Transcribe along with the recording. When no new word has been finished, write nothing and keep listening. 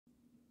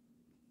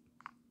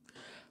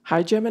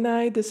Hi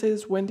Gemini, this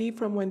is Wendy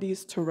from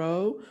Wendys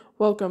Tarot.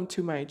 Welcome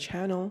to my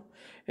channel.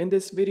 In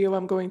this video,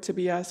 I'm going to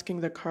be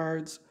asking the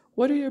cards,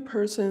 what are your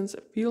person's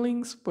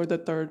feelings for the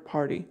third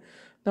party?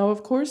 Now,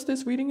 of course,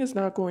 this reading is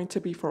not going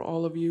to be for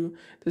all of you.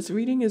 This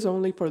reading is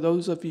only for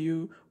those of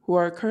you who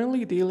are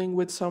currently dealing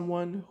with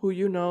someone who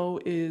you know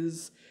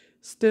is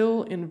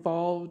still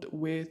involved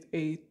with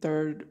a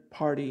third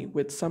party,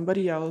 with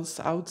somebody else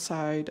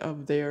outside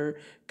of their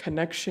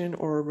connection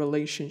or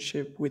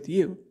relationship with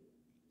you.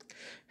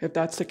 If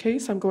that's the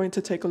case, I'm going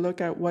to take a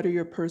look at what are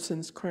your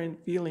person's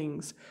current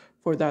feelings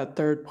for that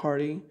third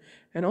party,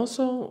 and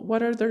also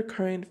what are their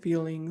current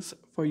feelings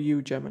for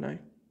you, Gemini.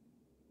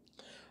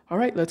 All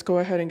right, let's go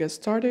ahead and get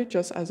started.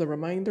 Just as a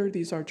reminder,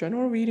 these are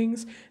general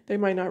readings. They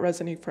might not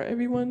resonate for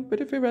everyone, but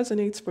if it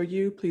resonates for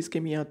you, please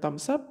give me a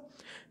thumbs up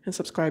and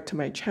subscribe to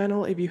my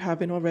channel if you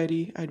haven't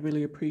already. I'd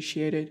really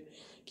appreciate it.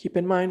 Keep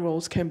in mind,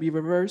 roles can be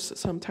reversed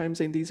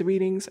sometimes in these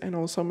readings, and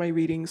also my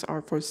readings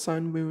are for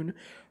Sun, Moon,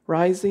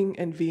 Rising,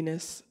 and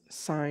Venus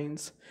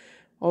signs.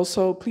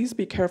 Also, please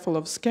be careful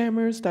of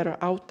scammers that are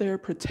out there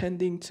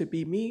pretending to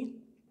be me.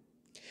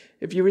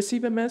 If you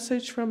receive a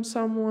message from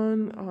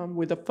someone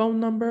with a phone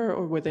number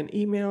or with an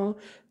email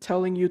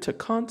telling you to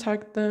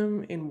contact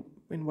them in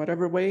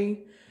whatever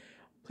way,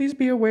 please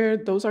be aware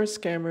those are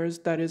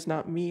scammers. That is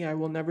not me. I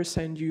will never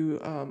send you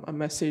a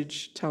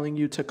message telling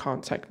you to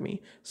contact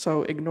me.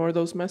 So ignore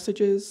those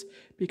messages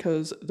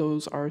because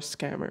those are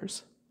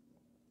scammers.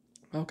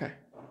 Okay,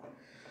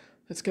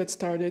 let's get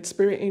started.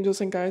 Spirit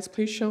angels and guides,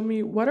 please show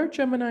me what are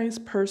Gemini's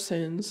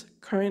person's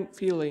current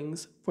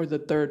feelings for the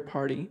third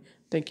party.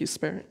 Thank you,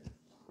 Spirit.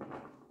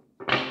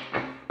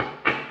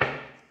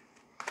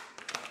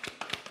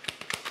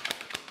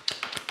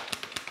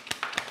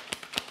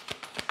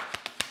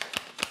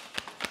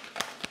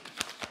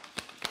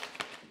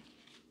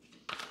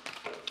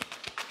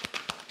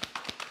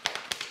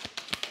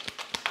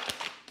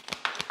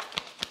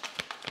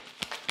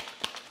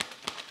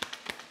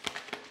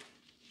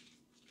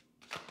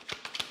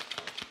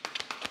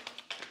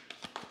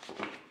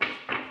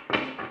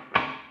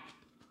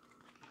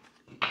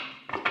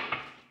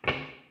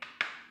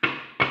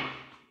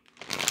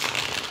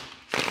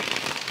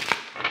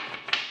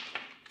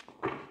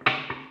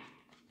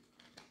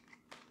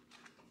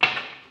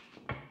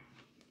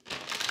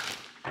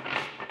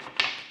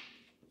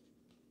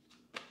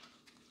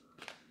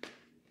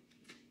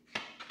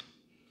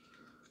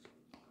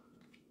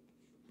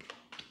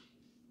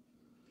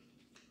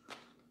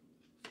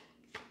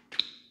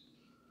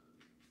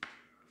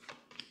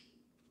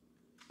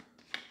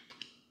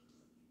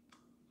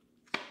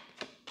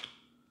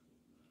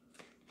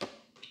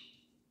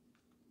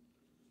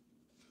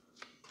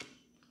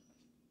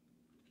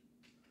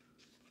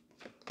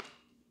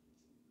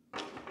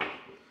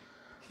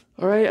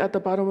 All right, at the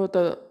bottom of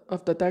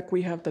the deck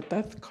we have the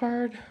Death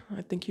card.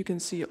 I think you can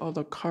see all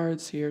the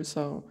cards here.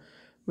 So,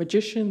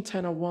 Magician,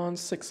 10 of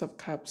Wands, 6 of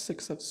Cups,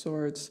 6 of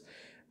Swords,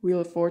 Wheel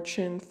of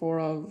Fortune, 4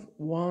 of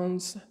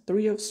Wands,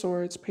 3 of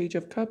Swords, Page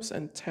of Cups,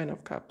 and 10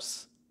 of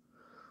Cups.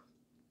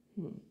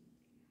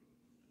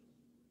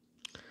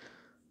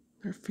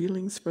 Their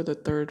feelings for the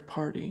third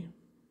party.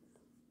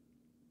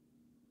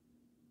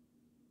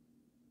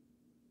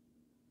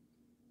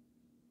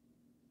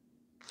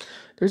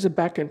 There's a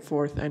back and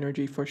forth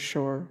energy for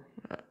sure.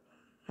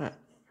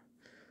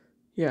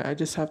 Yeah, I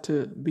just have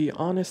to be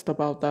honest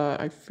about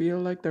that. I feel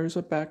like there's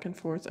a back and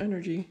forth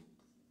energy.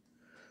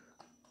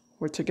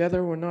 We're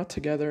together, we're not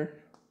together.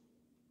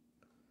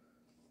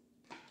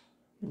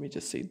 Let me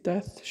just see.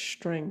 Death,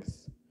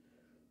 strength.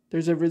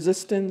 There's a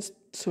resistance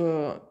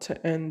to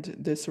end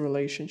this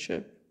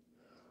relationship.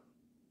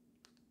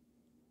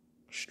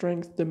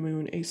 Strength, the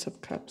Moon, Ace of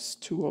Cups,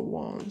 2 of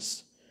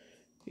Wands,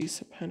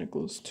 Ace of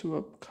Pentacles, 2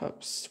 of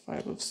Cups,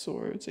 5 of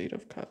Swords, 8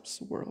 of Cups,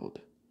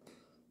 World.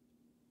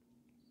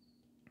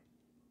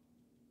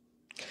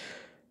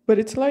 But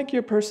it's like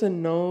your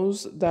person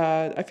knows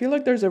that, I feel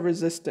like there's a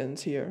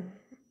resistance here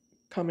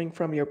coming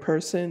from your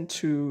person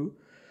to,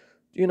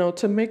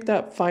 to make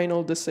that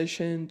final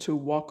decision to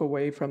walk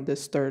away from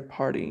this third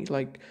party,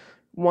 like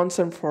once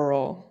and for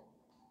all.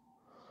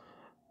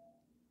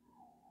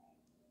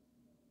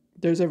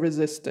 There's a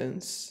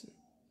resistance,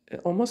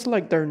 almost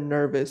like they're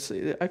nervous.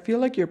 I feel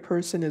like your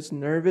person is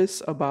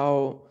nervous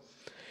about,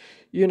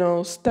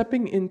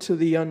 stepping into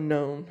the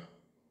unknown.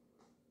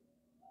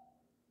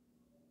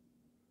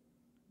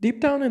 Deep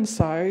down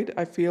inside,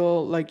 I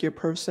feel like your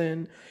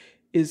person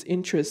is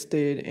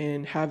interested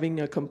in having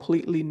a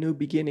completely new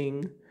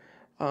beginning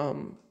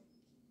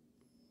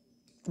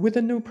with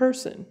a new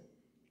person.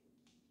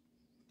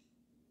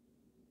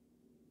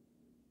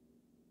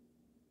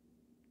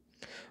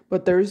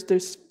 But there's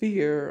this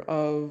fear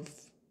of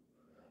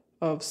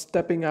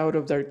stepping out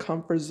of their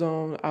comfort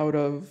zone, out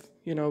of,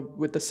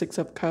 with the 6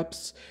 of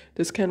Cups,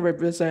 this can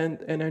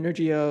represent an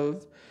energy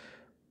of,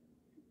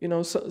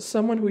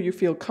 someone who you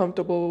feel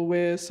comfortable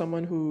with,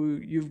 someone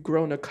who you've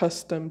grown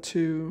accustomed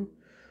to,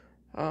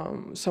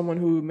 someone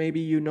who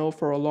maybe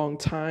for a long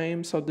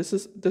time. So this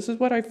is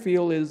what I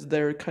feel is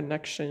their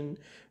connection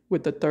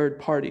with the third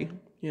party.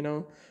 you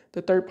know.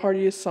 The third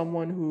party is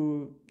someone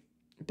who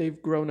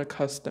they've grown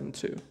accustomed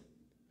to.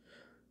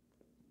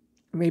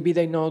 Maybe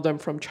they know them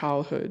from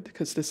childhood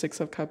because the Six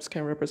of Cups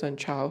can represent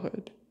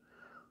childhood,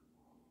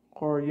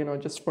 or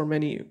just for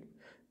many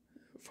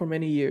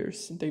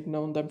years. They've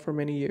known them for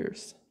many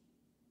years.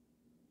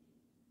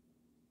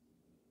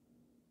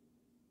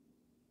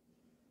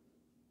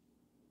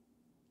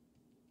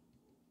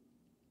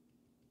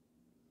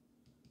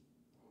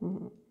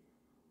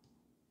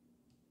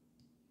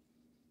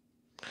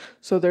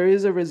 So there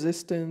is a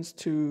resistance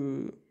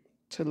to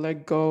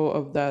let go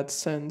of that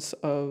sense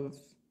of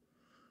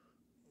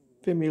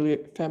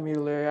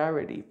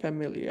familiarity.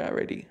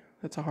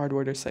 That's a hard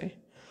word to say.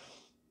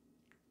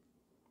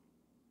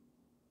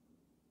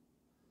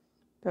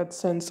 That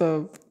sense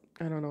of,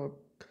 I don't know,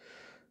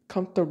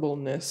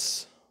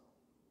 comfortableness.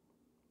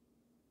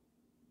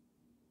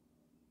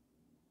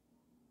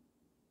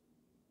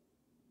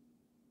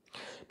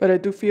 But I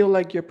do feel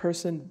like your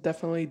person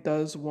definitely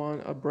does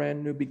want a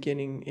brand new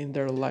beginning in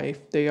their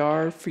life. They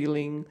are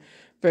feeling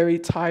very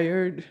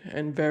tired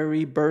and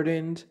very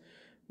burdened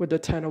with the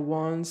Ten of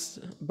Wands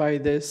by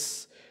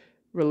this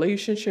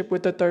relationship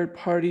with the third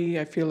party.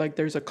 I feel like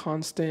there's a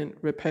constant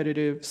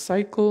repetitive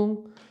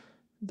cycle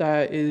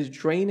that is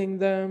draining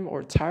them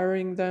or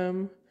tiring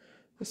them,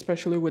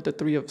 especially with the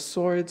Three of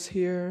Swords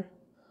here.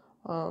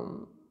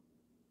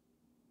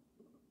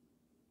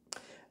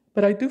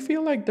 But I do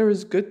feel like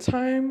there's good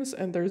times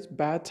and there's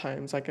bad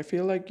times. Like I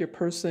feel like your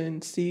person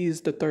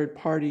sees the third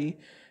party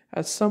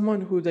as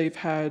someone who they've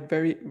had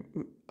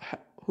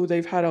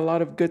a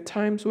lot of good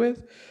times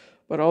with,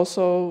 but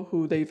also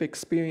who they've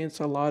experienced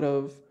a lot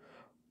of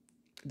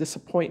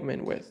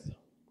disappointment with.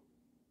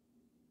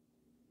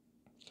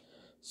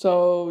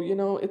 So,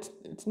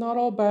 it's not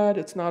all bad,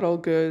 it's not all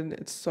good.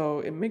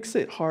 It makes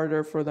it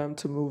harder for them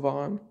to move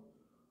on.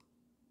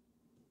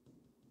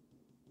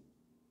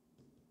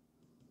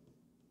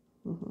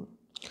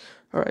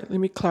 All right, let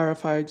me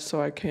clarify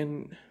so I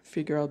can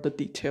figure out the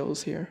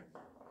details here.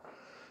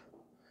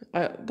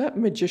 That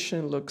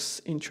magician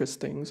looks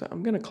interesting, so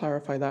I'm going to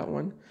clarify that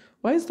one.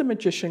 Why is the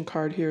magician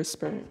card here,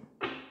 Spirit?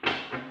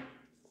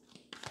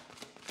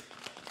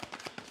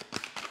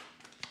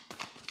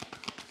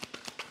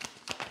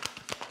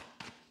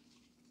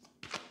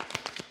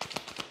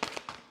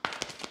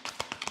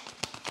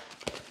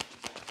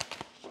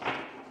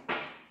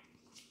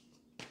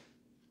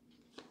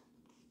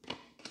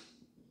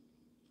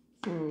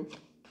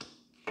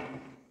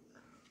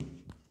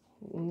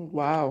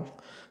 Wow.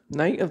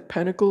 Knight of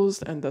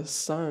Pentacles and the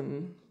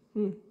Sun.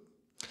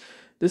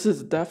 This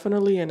is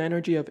definitely an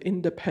energy of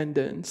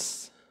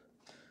independence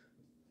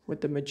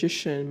with the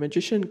magician.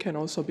 Magician can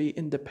also be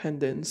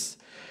independence.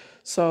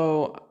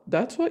 So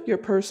that's what your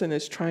person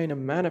is trying to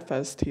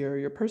manifest here.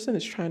 Your person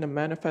is trying to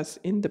manifest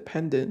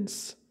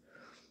independence.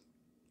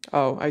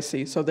 Oh, I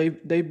see. So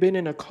they've been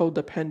in a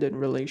codependent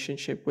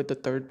relationship with the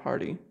third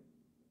party.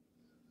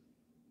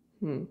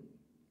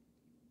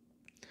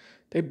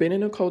 They've been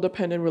in a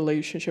codependent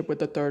relationship with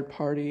the third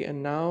party,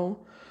 and now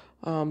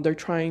they're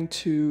trying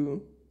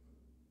to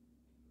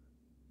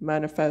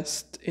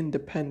manifest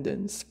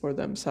independence for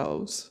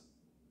themselves.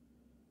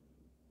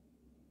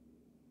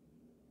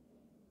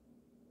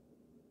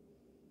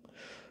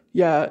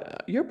 Yeah,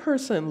 your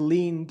person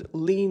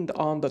leaned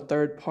on the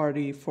third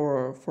party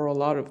for a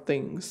lot of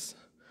things.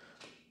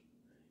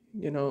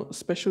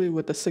 Especially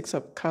with the Six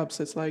of Cups,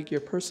 it's like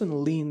your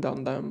person leaned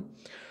on them,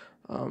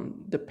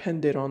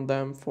 depended on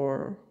them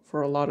for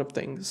a lot of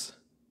things.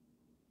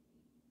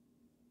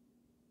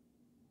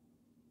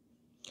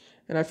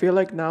 And I feel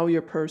like now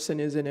your person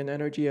is in an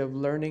energy of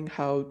learning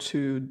how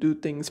to do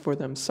things for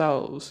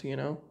themselves,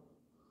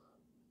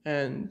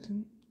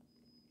 and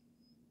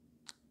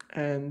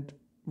and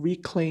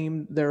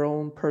reclaim their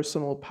own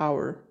personal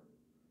power.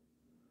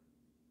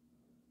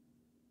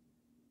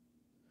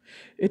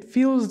 It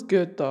feels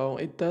good though.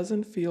 It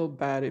doesn't feel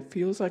bad. It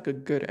feels like a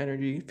good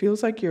energy. It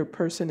feels like your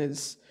person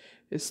is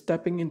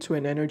stepping into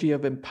an energy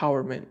of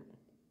empowerment.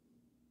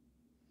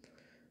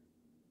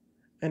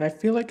 And I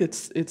feel like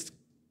it's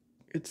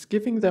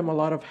giving them a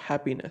lot of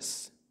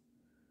happiness.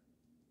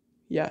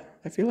 Yeah,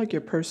 I feel like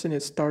your person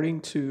is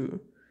starting to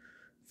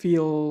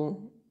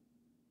feel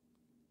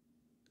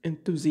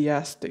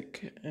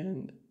enthusiastic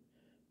and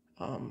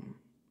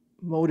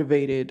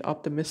motivated,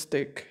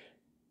 optimistic.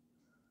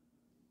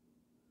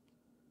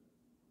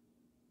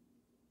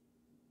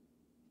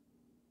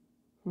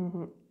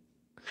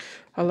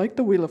 I like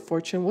the Wheel of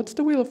Fortune. What's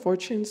the Wheel of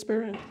Fortune,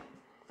 Spirit?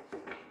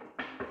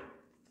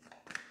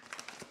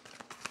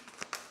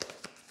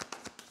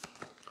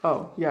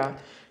 Oh, yeah.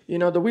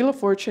 The Wheel of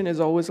Fortune is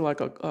always like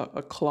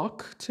a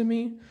clock to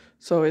me.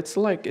 So it's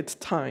like it's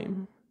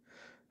time.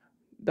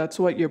 That's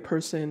what your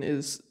person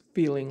is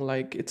feeling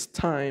like. It's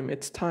time.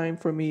 It's time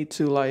for me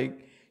to,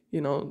 like,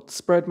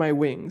 spread my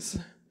wings,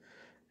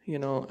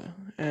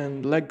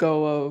 and let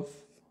go of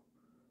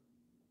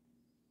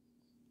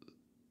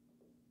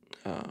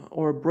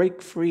or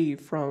break free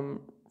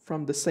from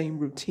the same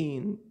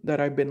routine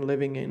that I've been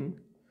living in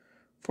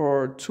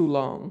for too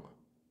long.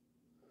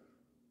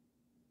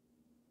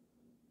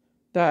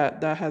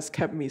 that has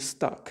kept me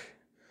stuck.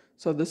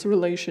 So this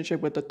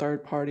relationship with the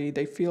third party,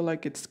 they feel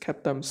like it's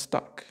kept them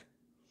stuck.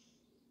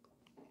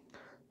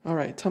 All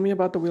right, tell me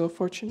about the Wheel of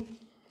Fortune.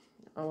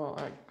 Oh, well,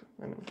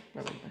 I know,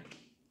 never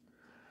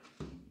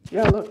mind.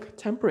 Yeah, look,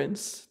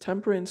 temperance.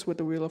 Temperance with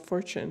the Wheel of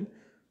Fortune.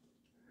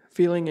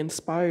 Feeling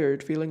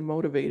inspired, feeling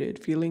motivated,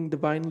 feeling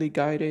divinely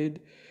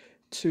guided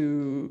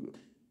to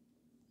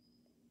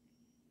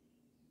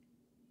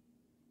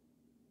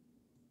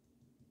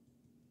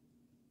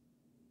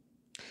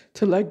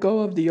let go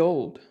of the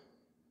old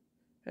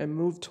and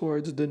move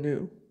towards the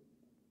new.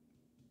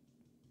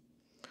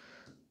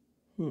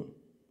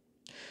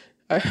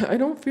 I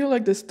don't feel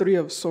like this Three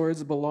of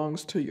Swords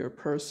belongs to your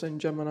person,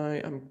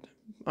 Gemini.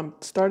 I'm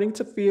starting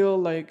to feel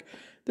like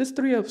this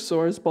Three of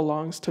Swords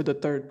belongs to the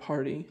third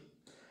party.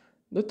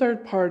 The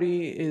third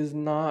party is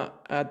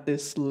not at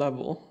this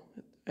level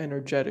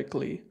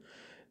energetically.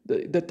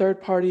 The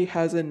third party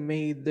hasn't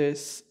made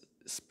this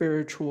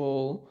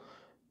spiritual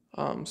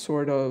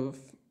sort of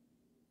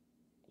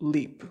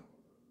leap,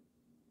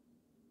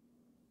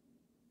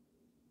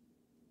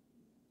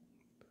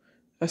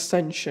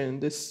 ascension,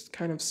 this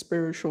kind of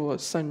spiritual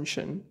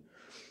ascension.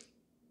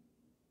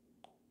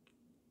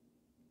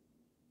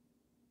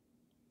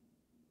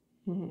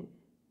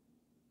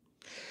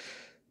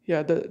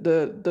 Yeah,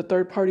 the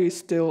third party is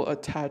still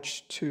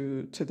attached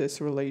to this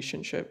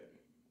relationship.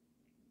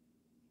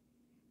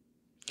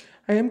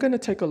 I am going to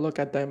take a look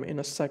at them in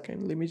a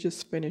second. Let me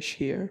just finish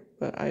here,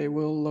 but I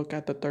will look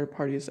at the third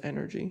party's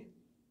energy.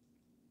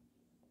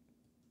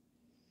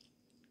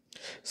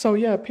 So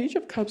yeah, Page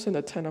of Cups and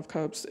the Ten of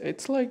Cups,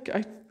 it's like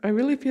I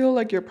really feel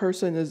like your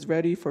person is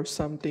ready for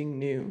something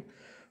new,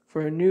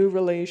 for a new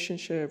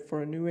relationship,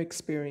 for a new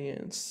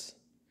experience.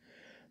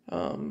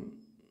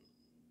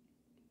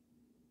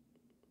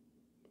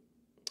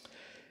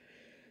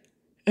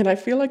 And I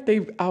feel like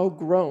they've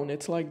outgrown.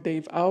 It's like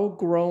they've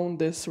outgrown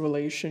this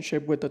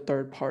relationship with the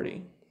third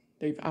party.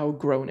 They've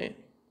outgrown it.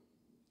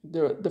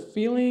 The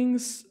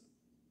feelings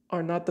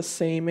are not the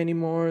same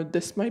anymore.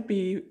 This might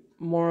be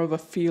more of a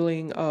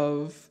feeling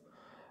of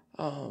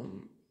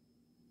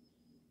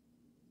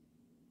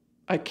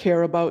I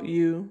care about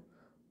you,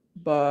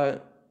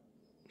 but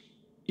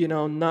you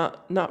know,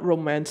 not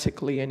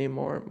romantically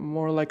anymore,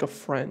 more like a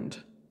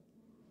friend.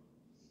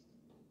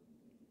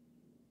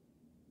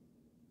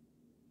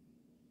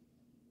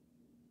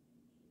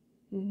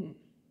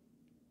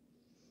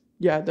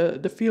 Yeah,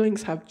 the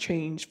feelings have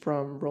changed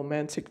from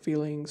romantic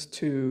feelings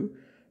to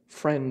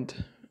friendship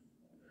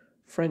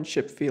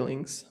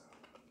feelings.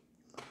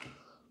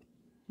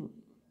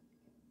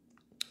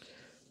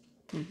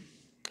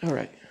 All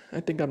right,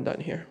 I think I'm done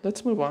here.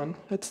 Let's move on.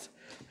 Let's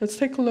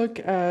take a look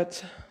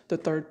at the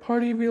third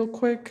party real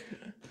quick.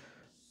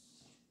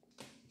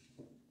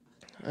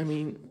 I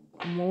mean,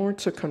 more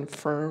to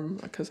confirm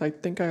because I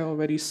think I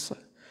already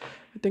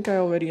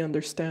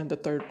understand the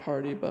third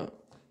party, but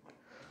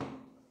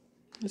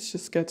let's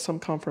just get some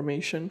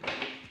confirmation.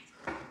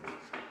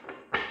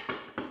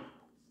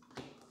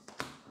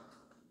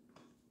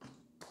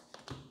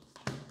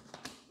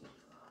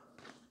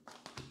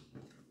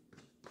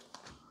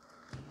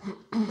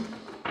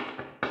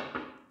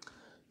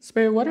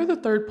 Spirit, what are the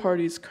third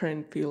party's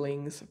current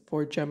feelings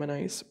for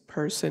Gemini's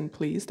person,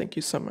 please? Thank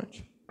you so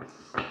much.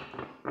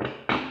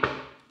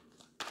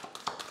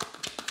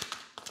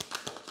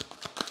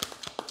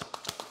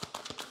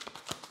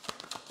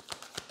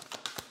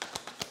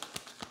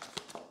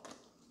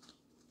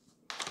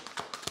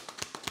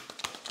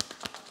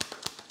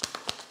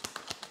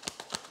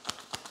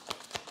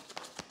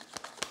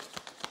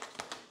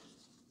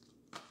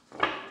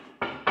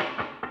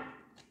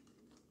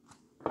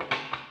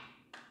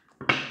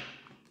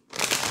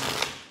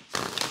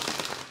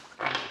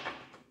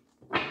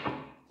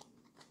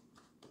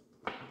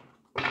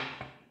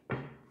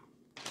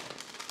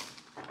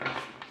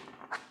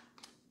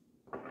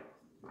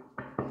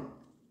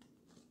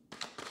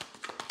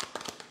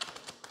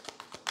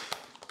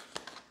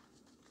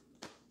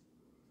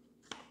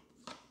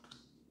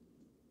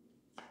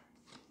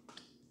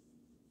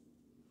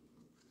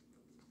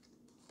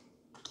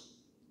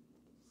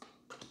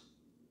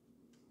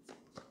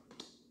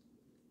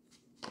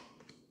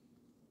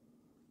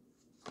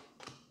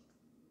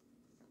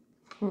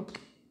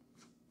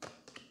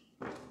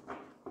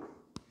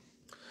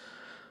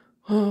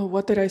 Oh,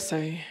 what did I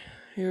say?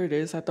 Here it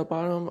is at the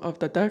bottom of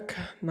the deck,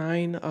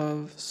 Nine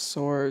of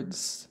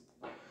Swords.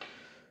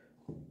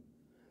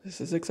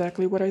 This is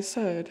exactly what I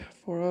said.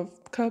 Four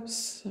of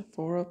Cups,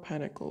 Four of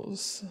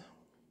Pentacles.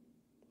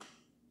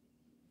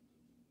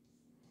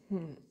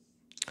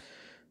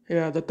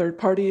 Yeah, the third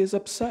party is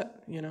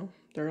upset, you know.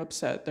 They're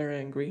upset, they're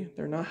angry,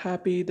 they're not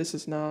happy.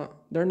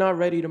 They're not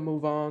ready to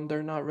move on.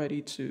 They're not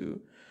ready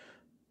to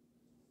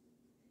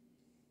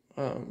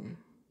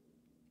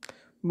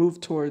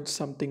move towards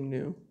something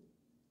new.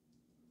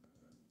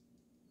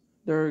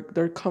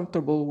 They're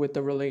comfortable with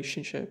the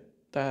relationship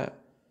that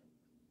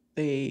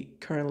they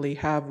currently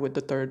have with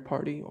the third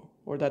party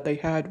or that they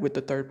had with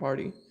the third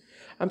party.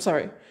 I'm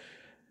sorry.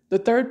 The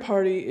third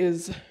party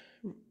is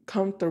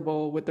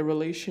comfortable with the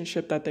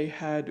relationship that they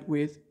had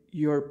with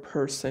your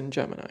person,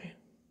 Gemini.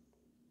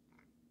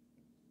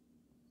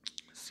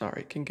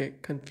 Sorry, it can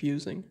get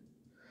confusing.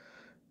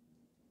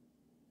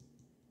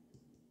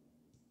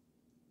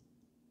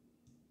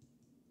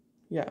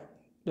 Yeah,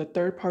 the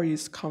third party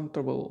is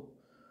comfortable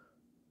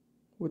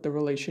with the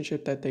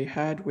relationship that they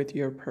had with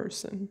your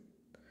person.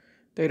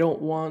 They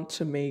don't want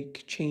to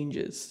make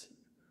changes.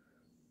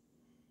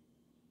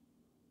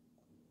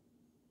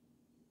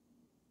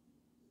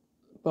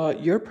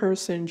 But your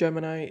person,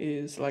 Gemini,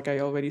 is, like I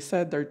already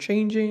said, they're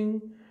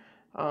changing,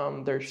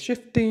 they're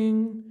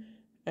shifting,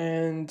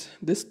 and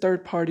this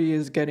third party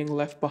is getting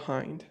left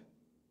behind.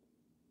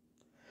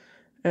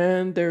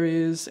 And there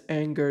is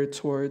anger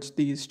towards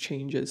these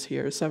changes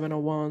here. Seven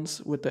of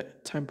Wands with the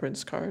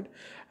Temperance card.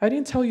 I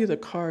didn't tell you the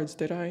cards,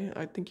 did I?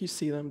 I think you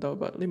see them though,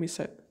 but let me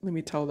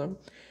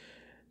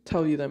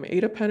tell you them.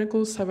 Eight of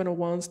Pentacles, Seven of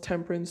Wands,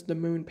 Temperance, the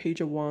Moon, Page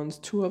of Wands,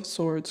 Two of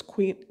Swords,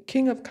 Queen,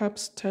 King of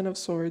Cups, Ten of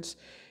Swords,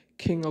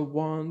 King of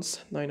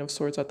Wands, Nine of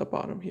Swords at the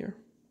bottom here.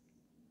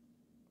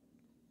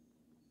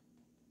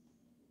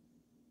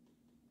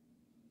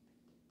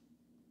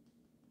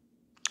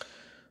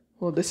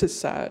 Well, this is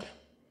sad.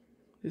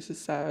 This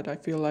is sad. I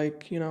feel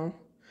like,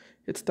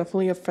 it's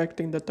definitely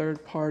affecting the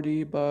third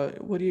party,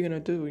 but what are you going to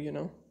do,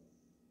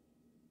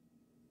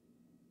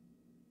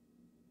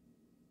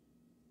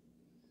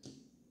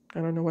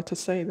 I don't know what to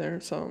say there,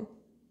 so.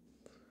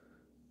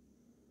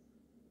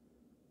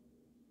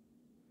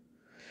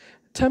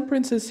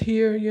 Temperance is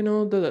here,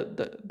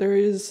 there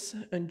is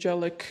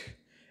angelic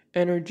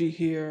energy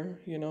here,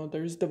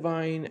 there's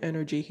divine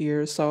energy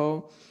here.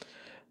 So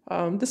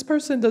this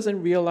person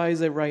doesn't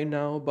realize it right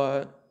now,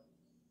 but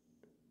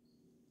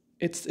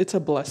it's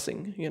a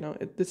blessing,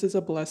 this is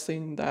a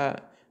blessing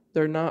that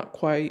they're not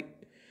quite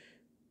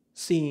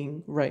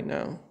seeing right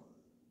now.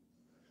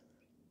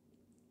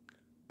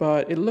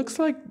 But it looks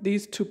like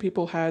these two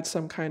people had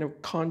some kind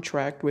of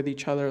contract with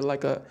each other,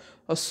 like a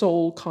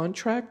soul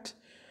contract.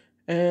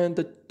 And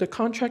the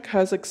contract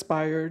has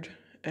expired,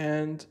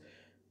 and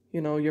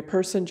your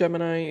person,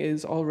 Gemini,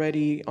 is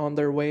already on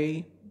their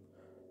way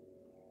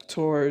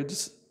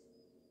towards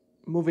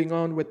moving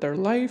on with their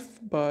life.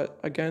 But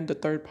again, the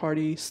third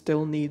party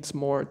still needs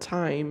more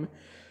time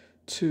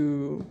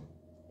to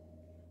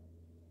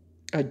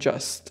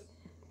adjust.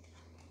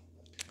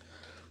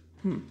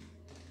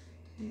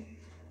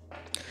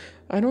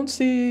 I don't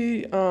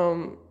see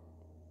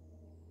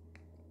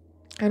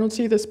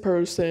this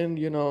person,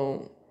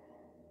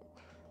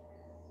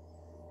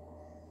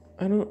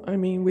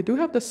 we do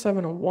have the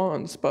Seven of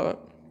Wands, but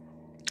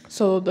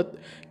so that,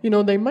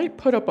 they might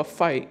put up a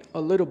fight,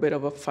 a little bit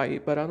of a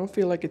fight, but I don't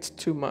feel like it's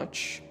too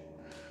much.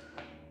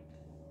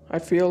 I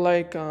feel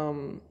like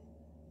the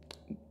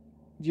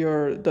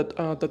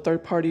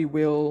third party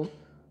will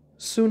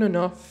soon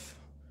enough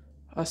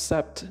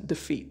accept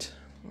defeat.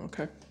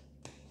 Okay.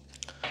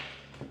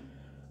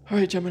 All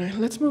right, Gemini,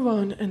 let's move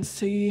on and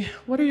see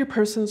what are your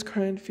person's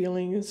current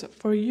feelings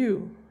for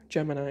you,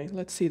 Gemini.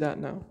 Let's see that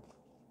now.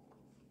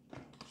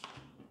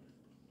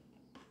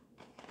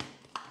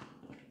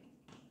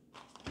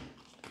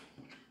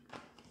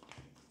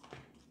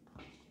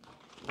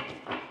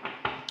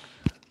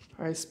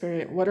 All right,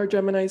 Spirit, what are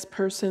Gemini's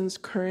person's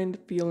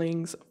current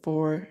feelings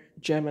for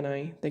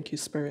Gemini? Thank you,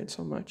 Spirit,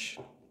 so much.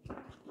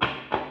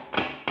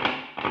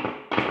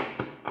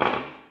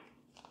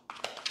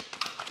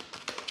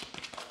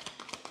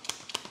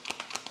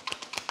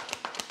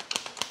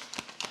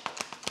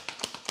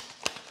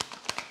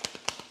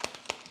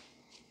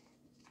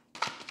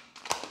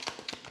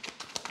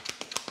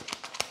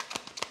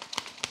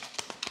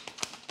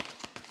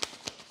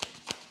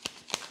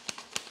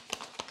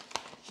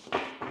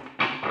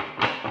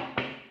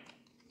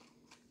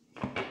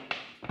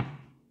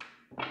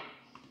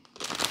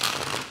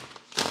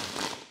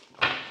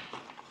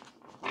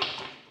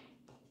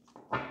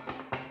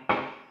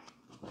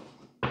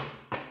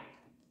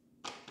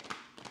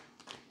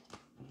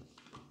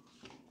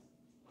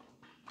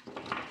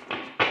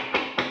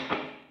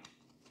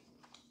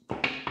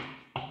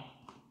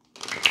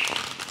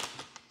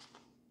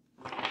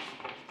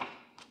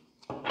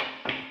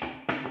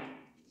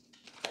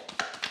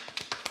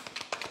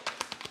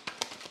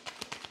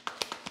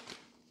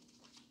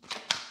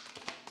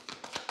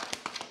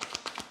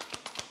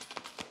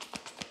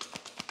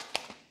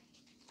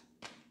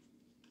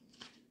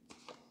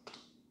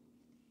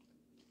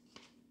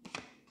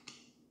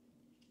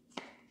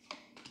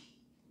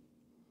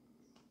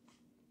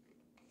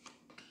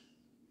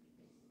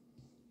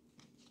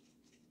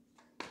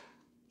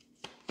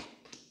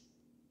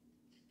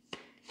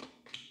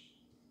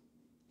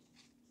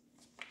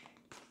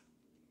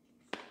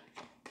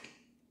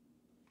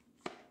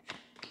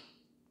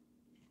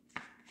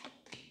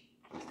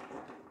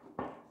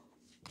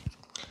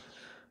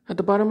 At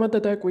the bottom of the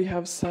deck, we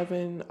have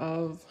Seven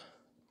of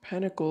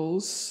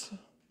Pentacles,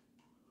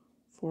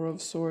 Four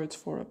of Swords,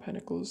 Four of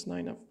Pentacles,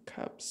 Nine of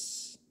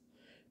Cups,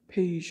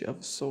 Page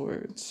of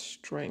Swords,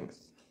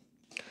 Strength.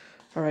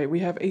 All right,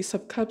 we have Ace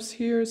of Cups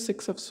here,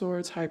 Six of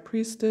Swords, High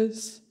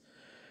Priestess,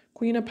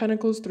 Queen of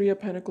Pentacles, Three of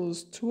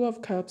Pentacles, Two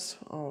of Cups.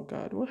 Oh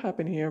God, what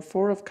happened here?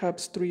 Four of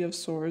Cups, Three of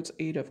Swords,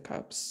 Eight of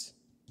Cups.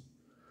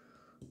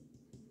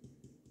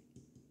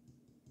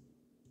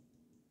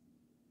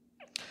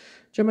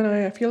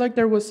 Gemini, I feel like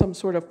there was some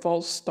sort of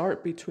false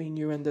start between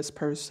you and this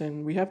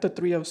person. We have the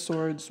Three of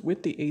Swords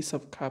with the Ace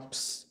of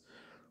Cups.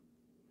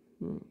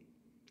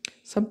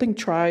 Something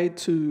tried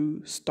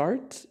to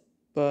start,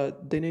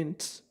 but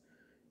didn't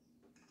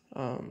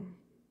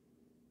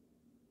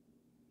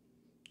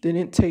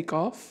take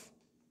off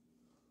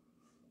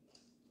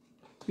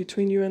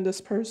between you and this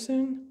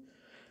person.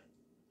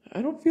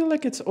 I don't feel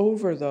like it's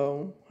over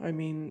though. I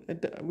mean,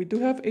 we do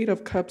have Eight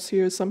of Cups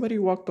here. Somebody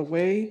walked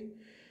away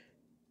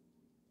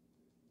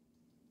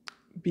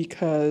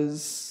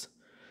because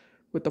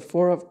with the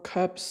Four of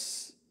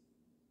Cups,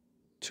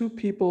 two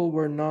people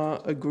were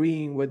not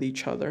agreeing with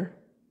each other,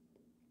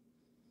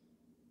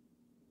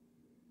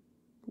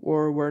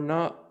 or were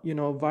not,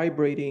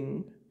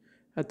 vibrating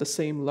at the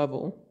same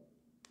level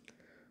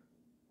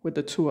with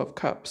the Two of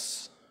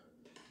Cups.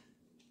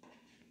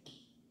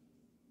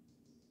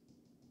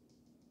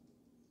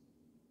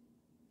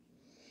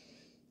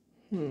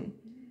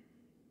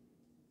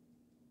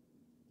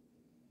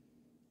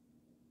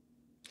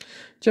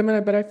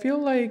 Gemini, but I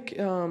feel like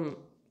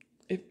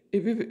if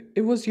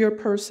it was your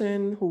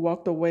person who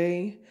walked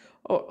away,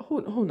 or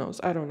who knows,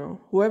 I don't know.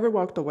 Whoever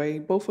walked away,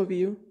 both of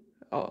you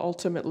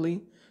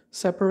ultimately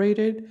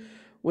separated.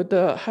 With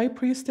the High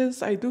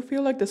Priestess, I do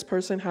feel like this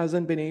person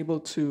hasn't been able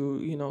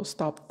to,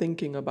 stop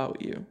thinking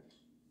about you.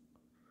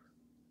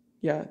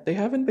 Yeah, they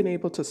haven't been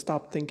able to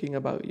stop thinking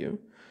about you.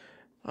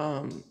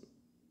 I'm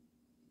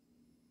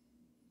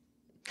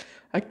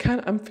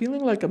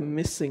feeling like a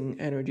missing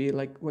energy,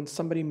 like when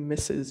somebody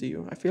misses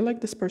you. I feel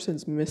like this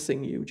person's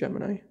missing you,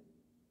 Gemini.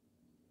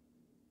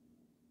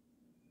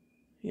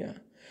 Yeah.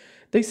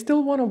 They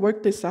still want to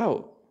work this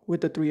out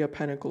with the Three of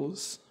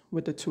Pentacles,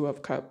 with the Two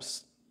of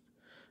Cups.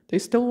 They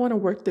still want to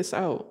work this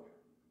out.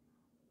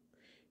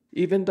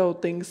 Even though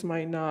things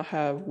might not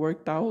have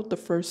worked out the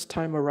first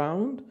time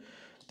around,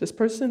 this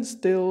person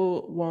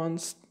still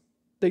wants,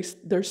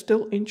 they're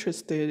still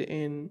interested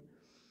in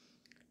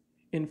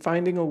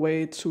finding a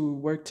way to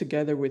work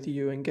together with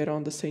you and get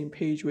on the same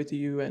page with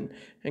you and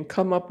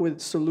come up with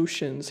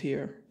solutions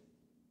here.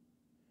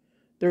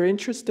 They're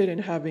interested in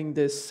having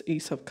this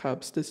Ace of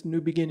Cups, this new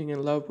beginning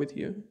in love with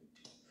you.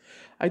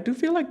 I do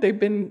feel like they've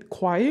been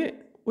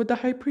quiet with the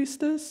High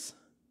Priestess.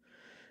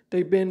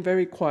 They've been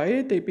very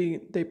quiet. They've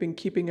been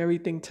keeping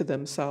everything to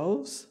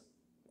themselves.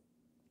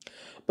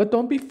 But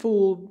don't be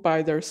fooled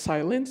by their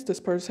silence. This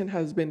person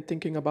has been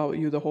thinking about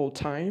you the whole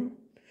time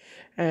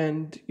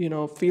and,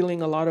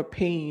 feeling a lot of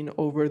pain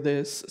over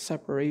this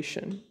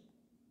separation.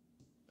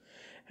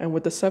 And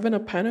with the Seven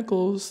of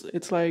Pentacles,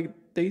 it's like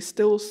they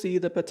still see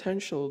the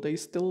potential. They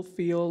still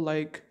feel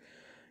like,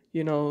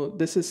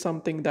 this is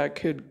something that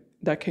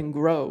can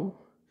grow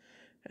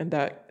and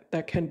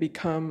that can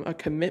become a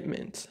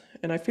commitment.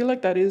 And I feel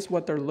like that is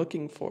what they're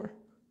looking for.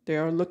 They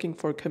are looking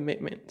for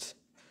commitment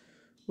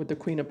with the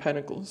Queen of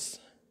Pentacles.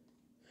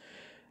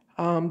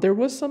 There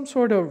was some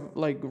sort of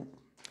like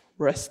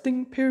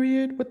resting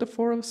period with the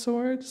Four of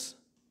Swords.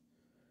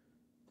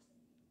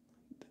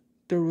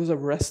 There was a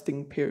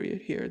resting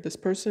period here. This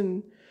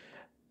person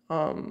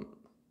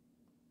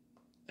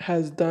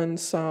has done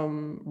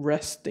some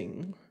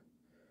resting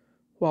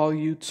while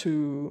you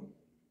two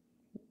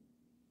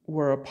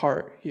were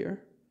apart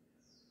here.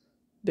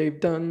 They've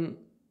done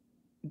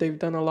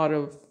a lot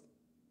of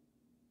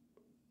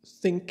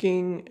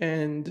thinking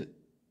and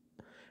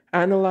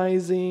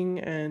analyzing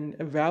and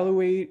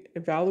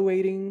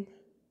evaluating.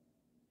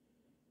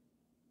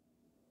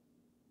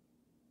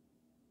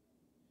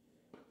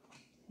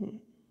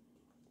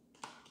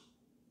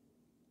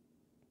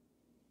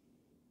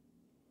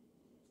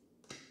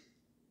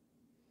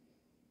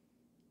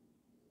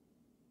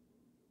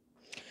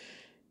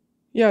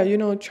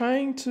 Yeah,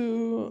 trying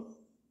to,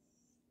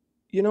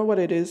 what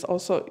it is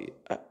also,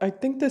 I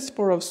think this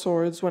Four of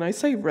Swords, when I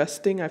say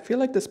resting, I feel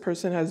like this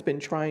person has been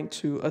trying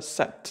to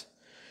accept,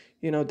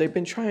 they've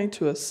been trying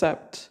to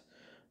accept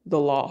the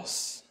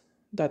loss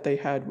that they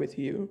had with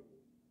you.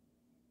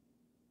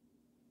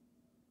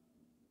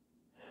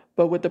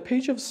 But with the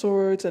Page of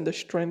Swords and the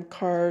Strength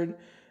card,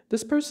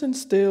 this person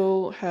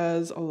still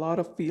has a lot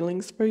of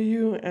feelings for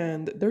you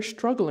and they're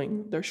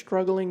struggling. They're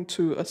struggling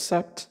to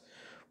accept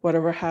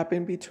whatever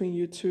happened between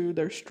you two.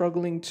 They're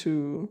struggling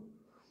to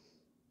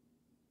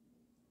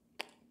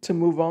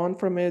move on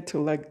from it, to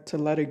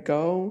let it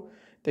go.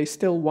 They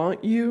still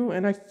want you.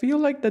 And I feel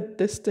like the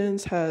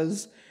distance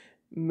has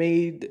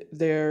made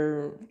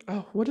their,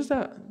 oh, what is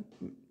that?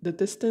 The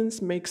distance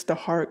makes the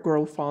heart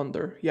grow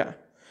fonder. Yeah.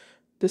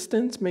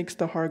 Distance makes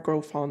the heart grow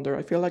fonder.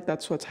 I feel like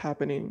that's what's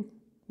happening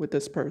with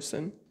this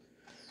person.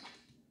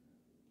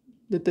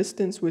 The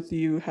distance with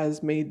you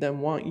has made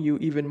them want you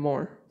even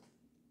more.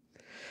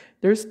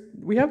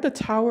 We have the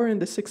Tower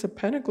and the Six of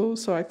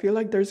Pentacles, so I feel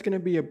like there's going to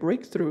be a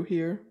breakthrough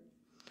here.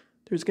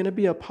 There's going to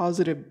be a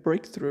positive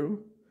breakthrough.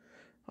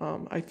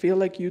 I feel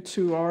like you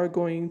two are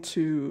going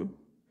to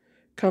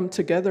come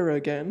together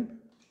again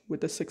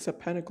with the Six of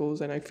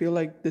Pentacles, and I feel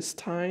like this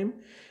time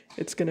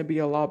it's going to be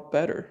a lot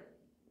better.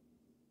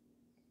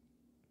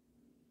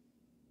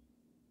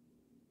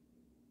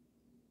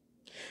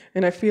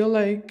 And I feel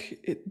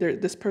like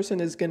this person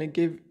is going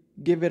to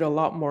give it a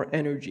lot more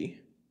energy,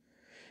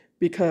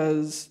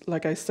 because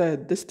like I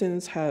said,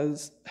 distance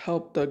has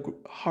helped the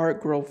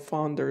heart grow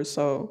fonder.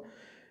 So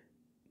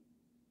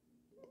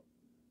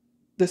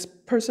this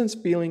person's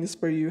feelings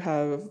for you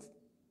have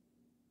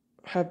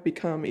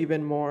become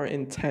even more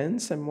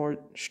intense and more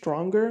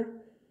stronger.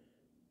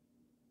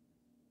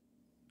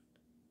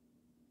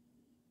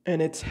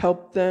 And it's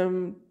helped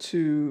them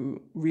to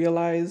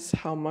realize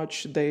how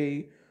much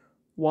they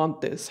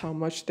want this, how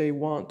much they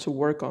want to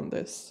work on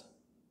this.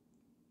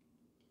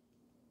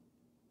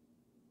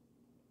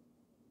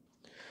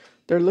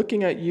 They're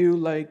looking at you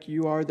like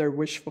you are their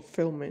wish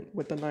fulfillment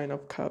with the Nine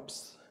of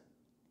Cups.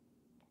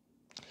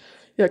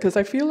 Yeah, because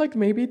I feel like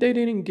maybe they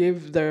didn't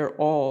give their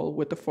all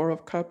with the Four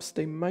of Cups.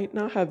 They might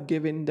not have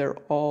given their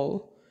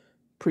all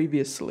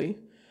previously,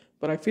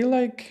 but I feel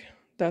like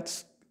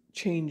that's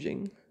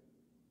changing.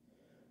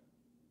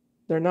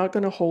 They're not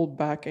going to hold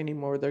back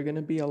anymore. They're going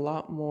to be a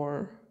lot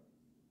more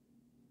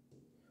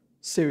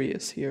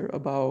serious here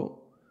about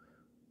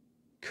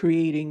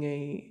creating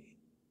a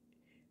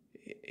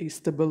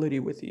stability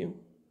with you.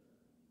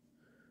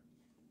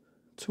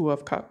 Two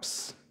of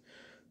Cups.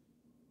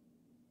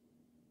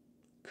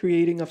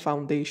 Creating a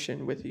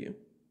foundation with you.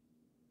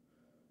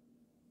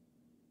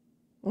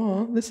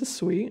 Oh, this is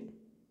sweet.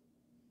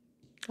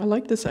 I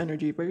like this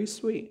energy. Very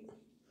sweet.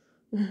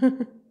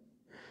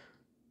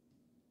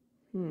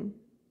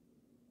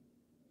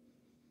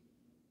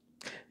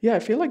 Yeah, I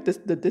feel like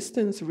the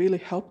distance really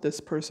helped this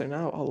person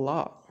out a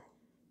lot.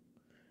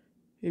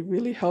 It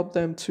really helped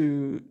them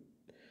to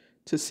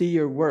see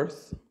your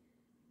worth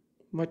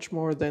much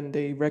more than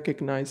they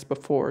recognized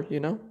before, you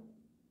know?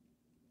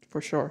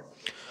 For sure.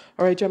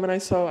 All right, Gemini,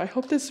 so I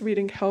hope this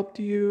reading helped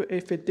you.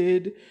 If it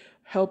did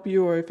help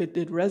you or if it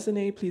did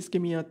resonate, please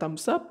give me a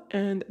thumbs up.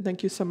 And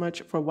thank you so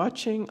much for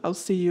watching. I'll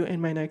see you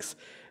in my next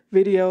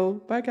video.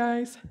 Bye,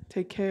 guys.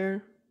 Take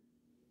care.